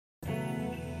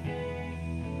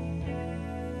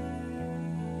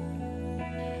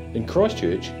In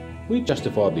Christchurch, we're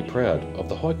justifiably proud of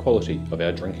the high quality of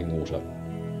our drinking water.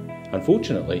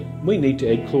 Unfortunately, we need to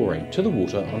add chlorine to the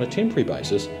water on a temporary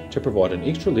basis to provide an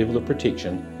extra level of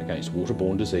protection against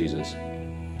waterborne diseases.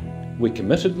 We're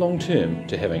committed long term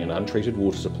to having an untreated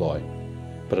water supply,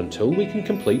 but until we can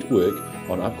complete work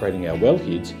on upgrading our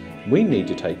wellheads, we need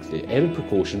to take the added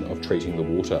precaution of treating the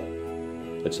water.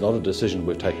 It's not a decision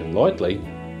we've taken lightly,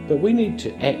 but we need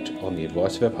to act on the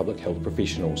advice of our public health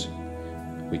professionals.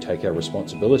 We take our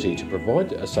responsibility to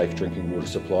provide a safe drinking water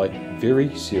supply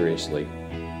very seriously.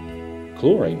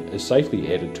 Chlorine is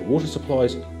safely added to water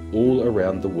supplies all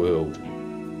around the world.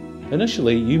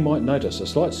 Initially, you might notice a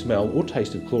slight smell or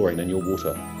taste of chlorine in your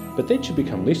water, but that should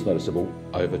become less noticeable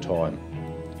over time.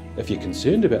 If you're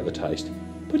concerned about the taste,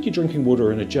 put your drinking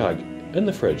water in a jug in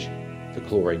the fridge. The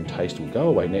chlorine taste will go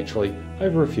away naturally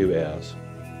over a few hours.